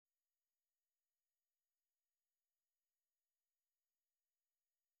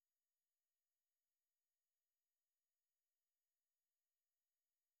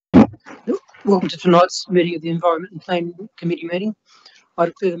Welcome to tonight's meeting of the Environment and Planning Committee meeting. I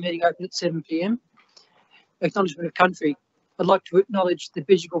declare the meeting open at 7 p.m. Acknowledgement of country. I'd like to acknowledge the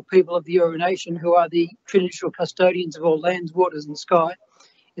Bidjigal people of the Eora Nation, who are the traditional custodians of all lands, waters and sky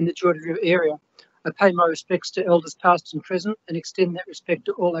in the Georgia River area. I pay my respects to elders past and present and extend that respect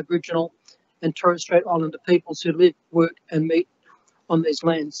to all Aboriginal and Torres Strait Islander peoples who live, work and meet on these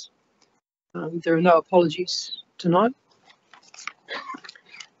lands. There are no apologies tonight,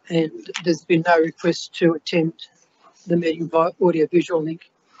 and there's been no request to attend the meeting via audio-visual link.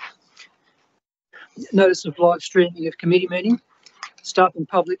 Notice of live streaming of committee meeting. Staff and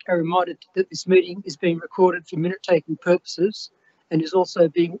public are reminded that this meeting is being recorded for minute-taking purposes and is also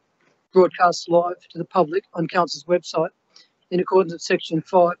being broadcast live to the public on Council's website in accordance with Section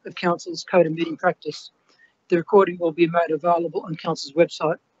 5 of Council's Code of Meeting Practice. The recording will be made available on Council's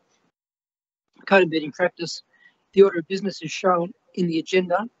website. Code of Meeting Practice. The order of business is shown in the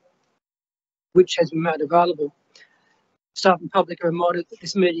agenda, which has been made available. Staff and public are reminded that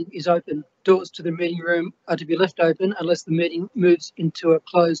this meeting is open. Doors to the meeting room are to be left open unless the meeting moves into a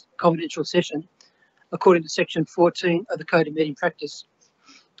closed confidential session, according to Section 14 of the Code of Meeting Practice.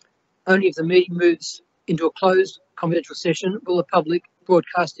 Only if the meeting moves into a closed confidential session will the public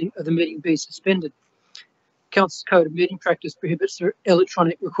broadcasting of the meeting be suspended. Council's Code of Meeting Practice prohibits the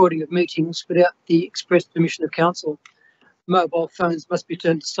electronic recording of meetings without the express permission of Council. Mobile phones must be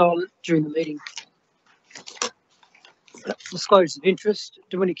turned to silent during the meeting. Disclosures of interest.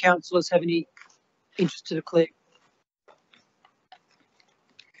 Do any councillors have any interest to declare?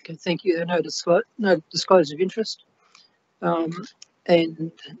 Okay, thank you. There are no disclosures of interest,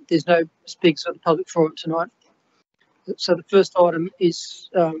 and there's no speakers for the public forum tonight. So the first item is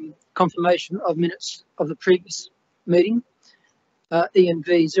confirmation of minutes of the previous meeting.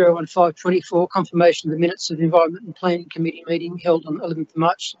 ENV 01524, confirmation of the minutes of the Environment and Planning Committee meeting held on 11th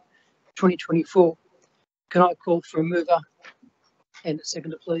March 2024. Can I call for a mover and a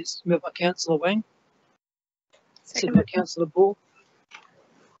seconder, please? Moved by Councillor Wang. Seconded by Councillor Ball.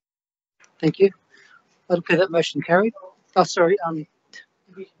 Thank you. I declare that motion carried. Oh, sorry.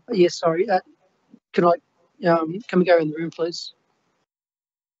 Yes, sorry. Can we go in the room, please?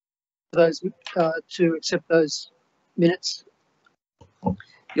 For those to accept those minutes.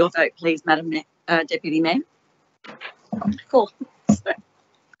 Your vote, please, Madam Deputy Mayor. For.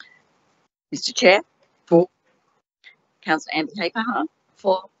 Mr. Chair. For. Councillor Amber-Tapaha.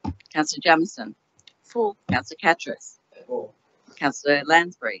 For. Councillor Jamieson. For. Councillor Catras. For. Councillor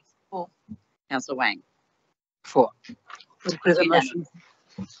Lansbury. For. Councillor Wang. For. I declare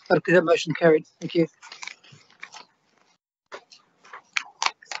that motion carried. Thank you.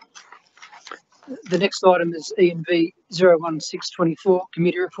 The next item is ENV 01624,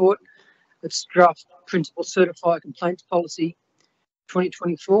 Committee Report. It's Draft Principal Certifier Complaints Policy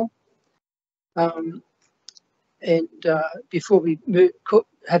 2024. Before we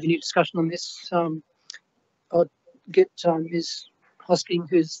have any discussion on this, I'll get Ms. Hosking,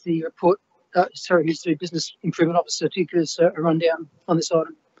 who's the who's the Business Improvement Officer, to give us a rundown on this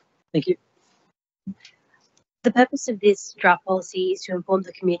item. Thank you. The purpose of this draft policy is to inform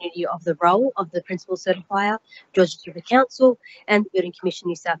the community of the role of the Principal Certifier, Georges River Council and the Building Commission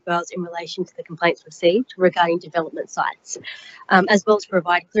New South Wales in relation to the complaints received regarding development sites, as well as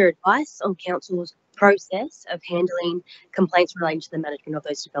provide clear advice on Council's process of handling complaints relating to the management of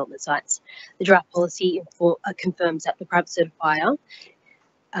those development sites. The draft policy confirms that the private certifier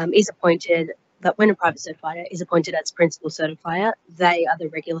is appointed, that when a private certifier is appointed as principal certifier, they are the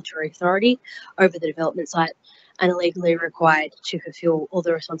regulatory authority over the development site and are legally required to fulfil all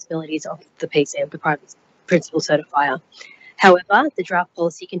the responsibilities of the PC, of the private principal certifier. However, the draft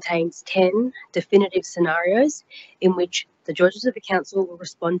policy contains 10 definitive scenarios in which the Georges River Council will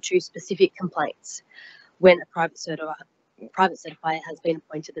respond to specific complaints when a private certifier has been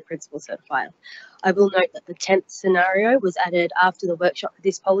appointed the principal certifier. I will note that the 10th scenario was added after the workshop for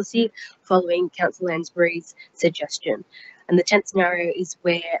this policy following Councillor Lansbury's suggestion. And the 10th scenario is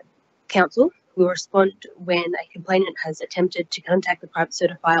where Council will respond when a complainant has attempted to contact the private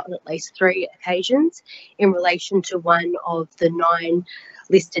certifier on at least 3 occasions in relation to one of the 9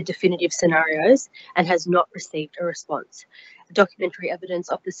 listed definitive scenarios and has not received a response. Documentary evidence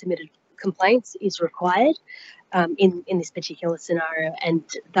of the submitted complaints is required in this particular scenario, and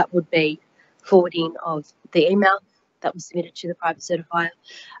that would be forwarding of the email that was submitted to the private certifier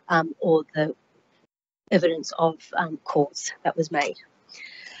or the evidence of calls that was made.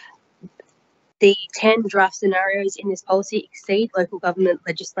 The 10 draft scenarios in this policy exceed local government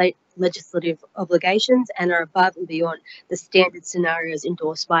legislative obligations and are above and beyond the standard scenarios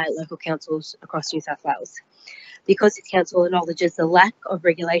endorsed by local councils across New South Wales. Because this council acknowledges the lack of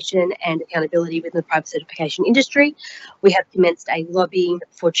regulation and accountability within the private certification industry, we have commenced a lobbying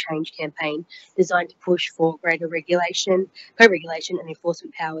for change campaign designed to push for greater regulation, co-regulation and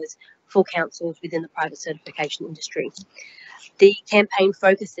enforcement powers for councils within the private certification industry. The campaign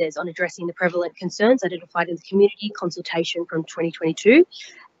focuses on addressing the prevalent concerns identified in the community consultation from 2022,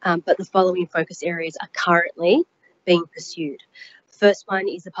 but the following focus areas are currently being pursued. First one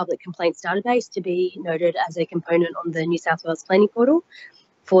is the public complaints database to be noted as a component on the New South Wales planning portal.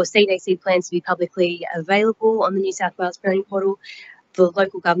 For CDC plans to be publicly available on the New South Wales planning portal. For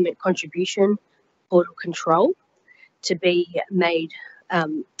local government contribution portal control to be made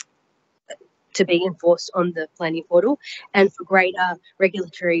to be enforced on the planning portal, and for greater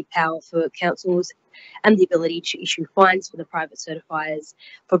regulatory power for councils and the ability to issue fines for the private certifiers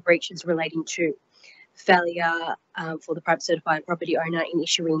for breaches relating to failure for the private certified property owner in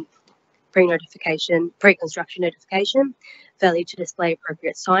issuing pre-construction notification, failure to display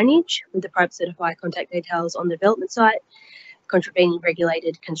appropriate signage with the private certified contact details on the development site, contravening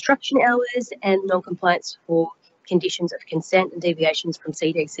regulated construction hours, and non-compliance for conditions of consent and deviations from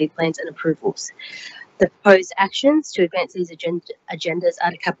CDC plans and approvals. The proposed actions to advance these agendas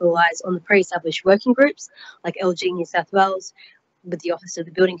are to capitalise on the pre-established working groups like LG New South Wales with the Office of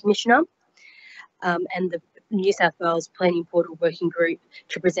the Building Commissioner, and the New South Wales Planning Portal Working Group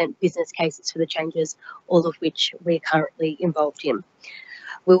to present business cases for the changes, all of which we're currently involved in.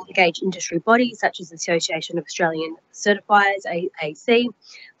 We'll engage industry bodies such as the Association of Australian Certifiers, AAC,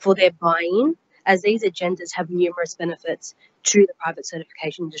 for their buy-in, as these agendas have numerous benefits to the private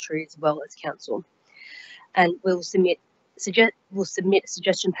certification industry as well as council. And we'll submit a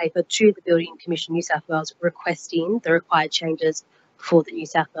suggestion paper to the Building Commission New South Wales requesting the required changes for the New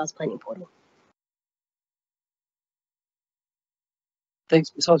South Wales Planning Portal.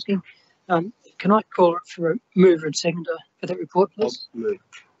 Thanks, Ms. Hosking. Can I call it for a mover and seconder for that report, please?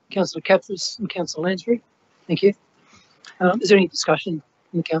 Councillor Katras and Councillor Lansbury. Thank you. Is there any discussion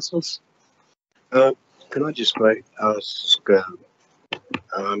from the councillors? Can I just make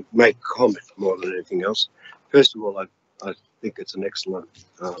a comment more than anything else? First of all, I think it's an excellent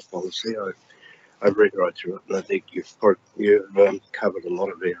policy. I've read right through it, and I think you've covered a lot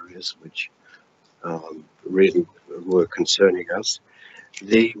of areas which really were concerning us.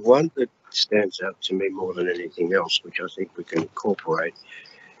 The one that stands out to me more than anything else, which I think we can incorporate,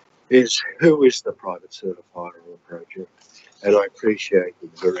 is who is the private certifier of a project. And I appreciate the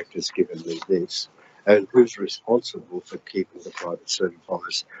director's given me this, and who's responsible for keeping the private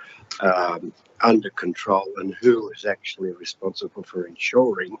certifiers under control, and who is actually responsible for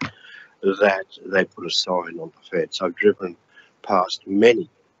ensuring that they put a sign on the fence. I've driven past many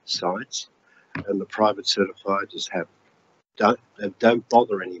sites, and the private certifiers don't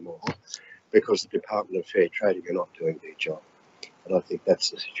bother anymore because the Department of Fair Trading are not doing their job. And I think that's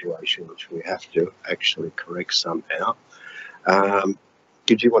the situation which we have to actually correct somehow.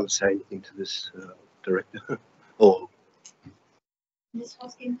 Did you want to say anything to this, Director? Or Ms.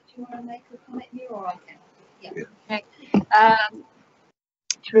 Hoskins, do you want to make a comment here, or I can? Yeah. Okay.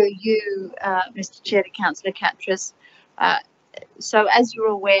 Through you, Mr. Chair, to Councillor Katras. So as you're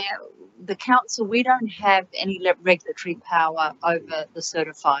aware, the council, we don't have any regulatory power over the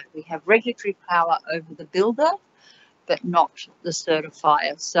certifier. We have regulatory power over the builder, but not the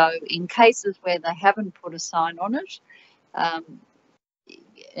certifier. So in cases where they haven't put a sign on it,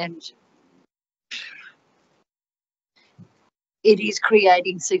 and it is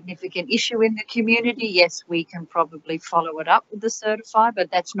creating significant issue in the community, yes, we can probably follow it up with the certifier, but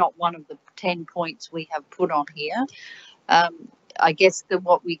that's not one of the 10 points we have put on here. I guess that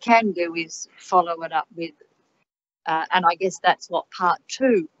what we can do is follow it up with, and I guess that's what part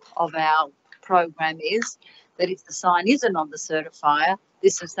 2 of our program is, that if the sign isn't on the certifier,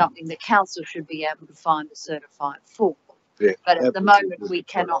 this is something the council should be able to find a certifier for. Yeah, but at the moment we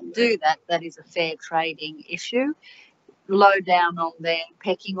cannot do that. That is a fair trading issue. Low down on their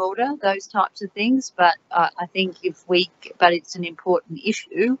pecking order, those types of things. But I think but it's an important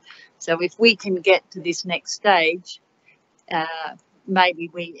issue. So if we can get to this next stage,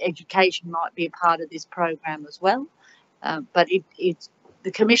 maybe education might be a part of this program as well. But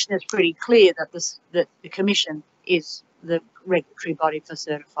the Commission is pretty clear that the Commission is the regulatory body for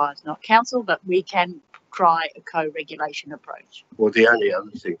certifiers, not council, but we can try a co-regulation approach. Well, the only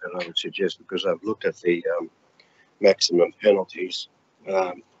other thing that I would suggest, because I've looked at the maximum penalties,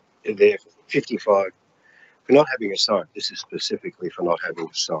 they're 55 for not having a sign. This is specifically for not having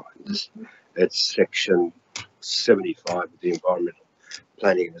a sign. It's section 75 of the Environmental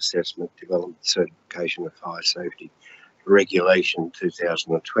Planning and Assessment Development Certification of Fire Safety Regulation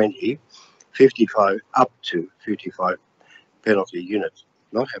 2020, 55 up to 55 penalty units,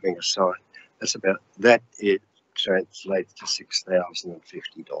 not having a sign. It translates to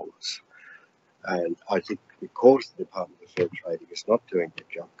 $6,050. And I think because the Department of Fair Trading is not doing their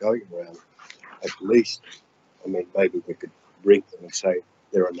job, going around at least, I mean, maybe we could ring them and say,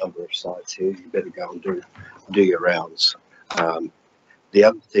 there are a number of sites here, you better go and do your rounds. The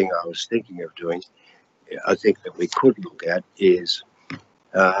other thing I was thinking of doing, I think that we could look at is,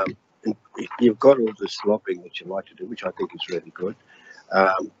 you've got all this lobbying that you like to do, which I think is really good.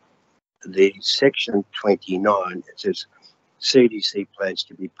 The section 29, it says CDC plans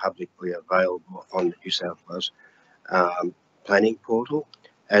to be publicly available on the New South Wales planning portal,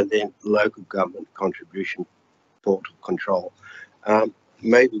 and then local government contribution portal control.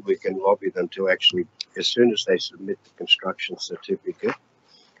 Maybe we can lobby them to actually, as soon as they submit the construction certificate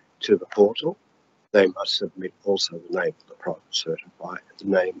to the portal, they must submit also the name of the private certifier, the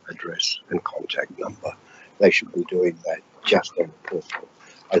name, address and contact number. They should be doing that just on the portal.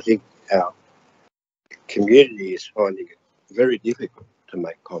 I think our community is finding it very difficult to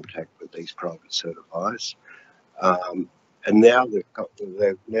make contact with these private certifiers. And now they've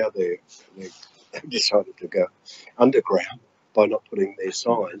decided to go underground by not putting their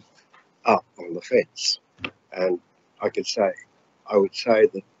sign up on the fence. And I would say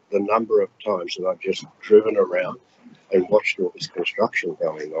that the number of times that I've just driven around and watched all this construction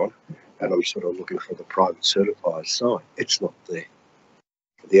going on, and I'm sort of looking for the private certified sign, it's not there.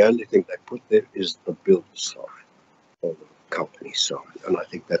 The only thing they put there is the builder sign or the company sign, and I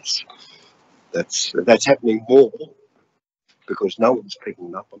think that's happening more because no one's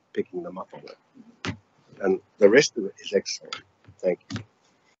picking them up on it, and the rest of it is excellent. Thank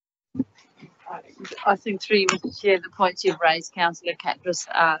you. I think through you, Mr. Chair, the points you've raised, Councillor Catras,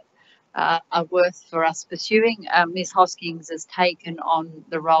 are worth for us pursuing. Ms. Hoskins has taken on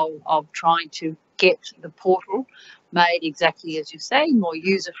the role of trying to get the portal made exactly as you say, more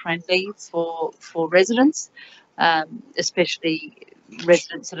user friendly for residents, especially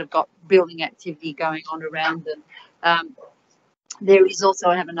residents that have got building activity going on around them. There is also,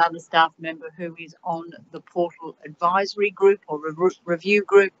 I have another staff member who is on the portal advisory group or review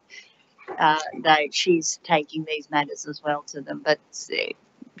group. She's taking these matters as well to them, but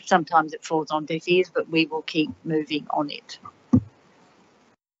sometimes it falls on deaf ears, but we will keep moving on it.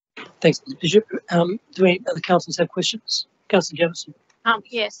 Thanks, Ms. Bishop. Do any other councillors have questions? Councillor Jamieson.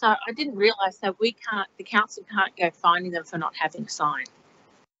 Yeah, so I didn't realise that the council can't go finding them for not having sign.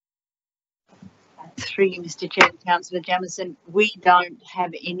 Through you, Mr. Chair, Councillor Jamieson, we don't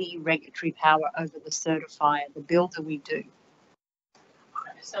have any regulatory power over the certifier. The builder we do.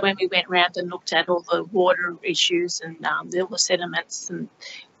 So when we went round and looked at all the water issues and all the sediments, and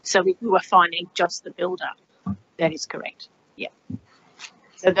so we were finding just the builder. That is correct. Yeah.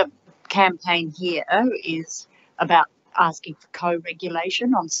 So the campaign here is about asking for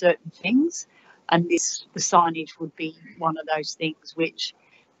co-regulation on certain things, and the signage would be one of those things which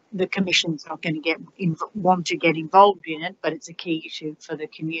the Commission's not going to want to get involved in it, but it's a key issue for the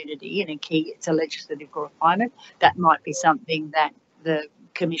community and it's a legislative requirement. That might be something that the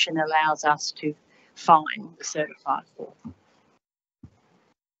Commission allows us to fine the certifier for.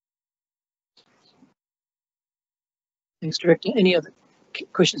 Thanks, Director. Any other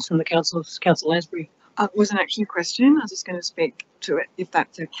questions from the council? Councillor Lansbury. It wasn't actually a question. I was just going to speak to it, if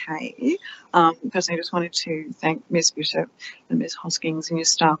that's okay. Personally, I just wanted to thank Ms. Bishop and Ms. Hoskins and your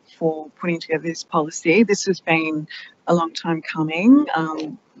staff for putting together this policy. This has been a long time coming.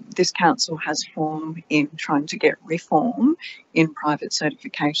 This council has formed in trying to get reform in private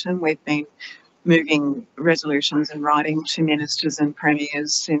certification. We've been moving resolutions and writing to ministers and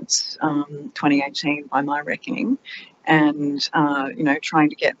premiers since 2018 by my reckoning, and trying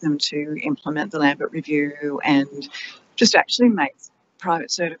to get them to implement the Lambert Review and just actually make private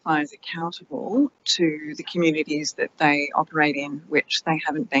certifiers accountable to the communities that they operate in, which they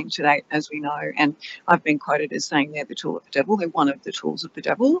haven't been to date, as we know. And I've been quoted as saying they're the tool of the devil. They're one of the tools of the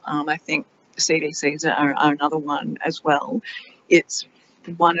devil. I think CDCs are another one as well. It's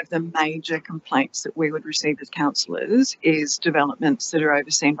one of the major complaints that we would receive as councillors is developments that are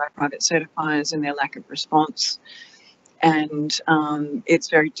overseen by private certifiers and their lack of response. And it's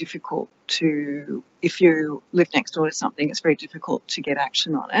very difficult to, if you live next door to something, it's very difficult to get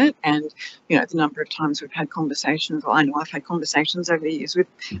action on it. And, the number of times we've had conversations, well, I know I've had conversations over the years with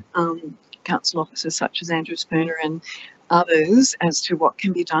council officers such as Andrew Spooner and others as to what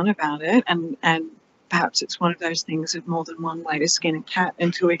can be done about it. And perhaps it's one of those things of more than one way to skin a cat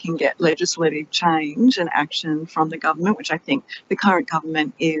until we can get legislative change and action from the government, which I think the current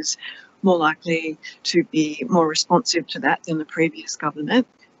government is more likely to be more responsive to that than the previous government.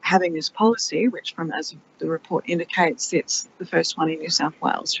 having this policy, which from as the report indicates, it's the first one in New South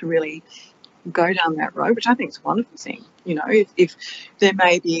Wales to really go down that road, which I think is a wonderful thing. You know, if there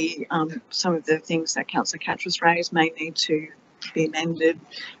may be some of the things that Councillor Catras raised may need to be amended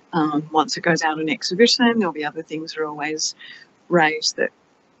once it goes out on exhibition. There'll be other things that are always raised that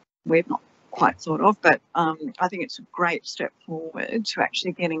we've not quite thought of, but I think it's a great step forward to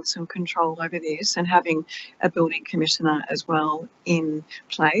actually getting some control over this and having a building commissioner as well in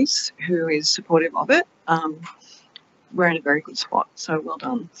place who is supportive of it. We're in a very good spot, so well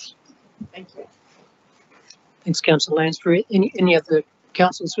done. Thank you. Thanks, Councillor Lansbury. Any other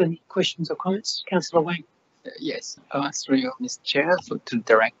councillors with any questions or comments? Councillor Wang. Yes, through you, Mr. Chair, to the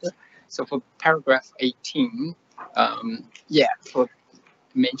Director. So for paragraph 18, for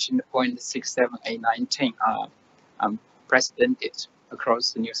mentioned point 6, 7, 8, 19 are precedented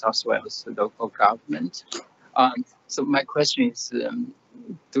across the New South Wales local government. So my question is,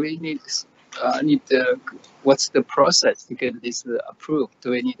 do we need what's the process to get this approved?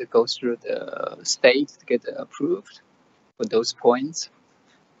 Do we need to go through the state to get approved for those points?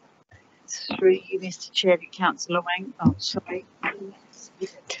 Through you, Mr. Chair, to Councillor Wang. Oh, sorry.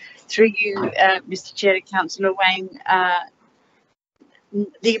 Through you, Mr. Chair, to Councillor Wang.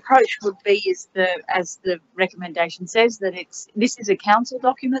 The approach would be as the recommendation says, that this is a council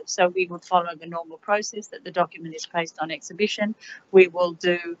document, so we would follow the normal process that the document is placed on exhibition. We will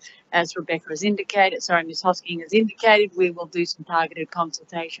do, as Rebecca has indicated, Ms. Hosking has indicated, we will do some targeted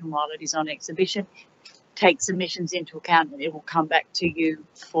consultation while it is on exhibition, take submissions into account, and it will come back to you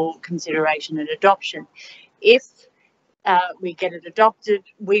for consideration and adoption. If we get it adopted,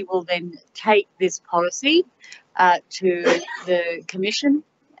 we will then take this policy to the Commission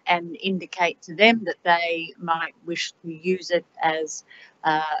and indicate to them that they might wish to use it as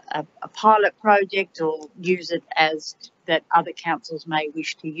a pilot project, or use it as that other councils may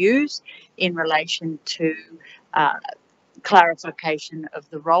wish to use in relation to clarification of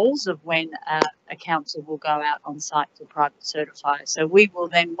the roles of when a council will go out on site to private certify. So we will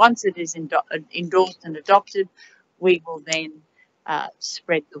then, once it is endorsed and adopted, we will then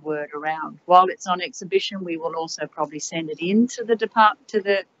spread the word around. While it's on exhibition, we will also probably send it in to the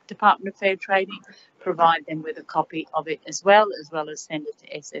Department of Fair Trading, provide them with a copy of it as well as send it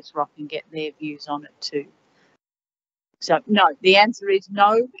to SS Rock and get their views on it too. So no, the answer is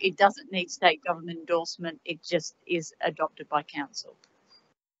no, it doesn't need state government endorsement. It just is adopted by council.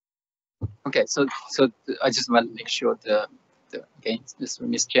 Okay, so I just want to make sure again,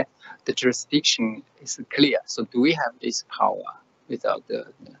 Mr. Chair, the jurisdiction is clear. So do we have this power without the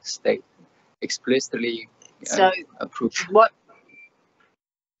state explicitly approved? What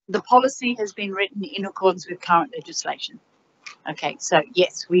the policy has been written in accordance with current legislation. Okay, so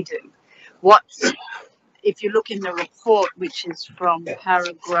yes, we do. If you look in the report, which is from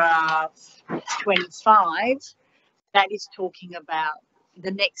paragraph 25, that is talking about the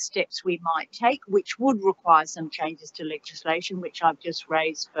next steps we might take, which would require some changes to legislation, which I've just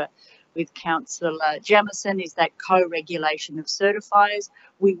raised with Councillor Jamieson, is that co-regulation of certifiers.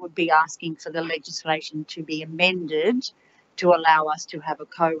 We would be asking for the legislation to be amended to allow us to have a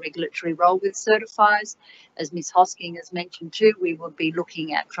co-regulatory role with certifiers. As Ms. Hosking has mentioned too, we would be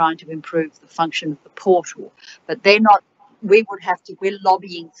looking at trying to improve the function of the portal, but we're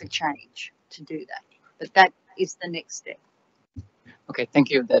lobbying for change to do that, but that is the next step. Okay, thank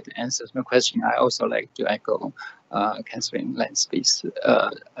you. That answers my question. I also like to echo Councillor Lansbury's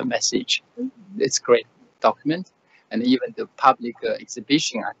message. It's a great document, and even the public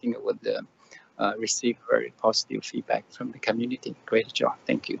exhibition, I think it would receive very positive feedback from the community. Great job.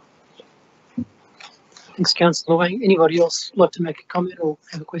 Thank you. Thanks, Councillor Wang. Anybody else like to make a comment or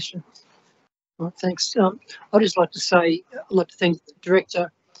have a question? All right, thanks. I'd just like to say, I'd like to thank the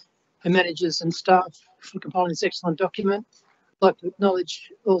Director, her managers and staff for compiling this excellent document. I'd like to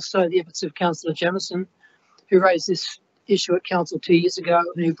acknowledge also the efforts of Councillor Jamieson, who raised this issue at Council 2 years ago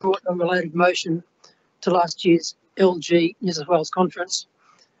and who brought a related motion to last year's LG New South Wales conference,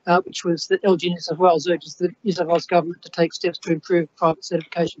 which was that LG New South Wales urges the New South Wales government to take steps to improve private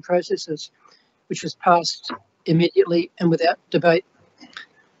certification processes, which was passed immediately and without debate.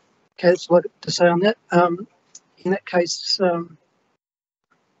 Okay, that's what to say on that. In that case,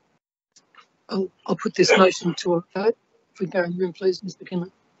 I'll put this motion to a vote. If we go in the room, please, Ms.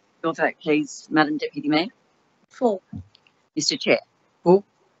 McKinley. Your vote, please, Madam Deputy Mayor. For. Mr. Chair. For.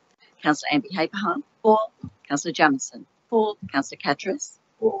 Councillor Amby Haperham. For. Councillor Jamieson. For. Councillor Catras.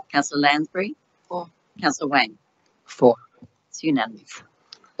 For. Councillor Lansbury. For. Councillor Wang. For. It's unanimous.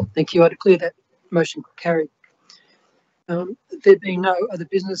 Thank you. I declare that motion carried. There being no other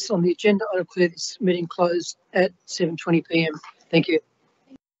business on the agenda, I declare this meeting closed at 7:20 p.m. Thank you.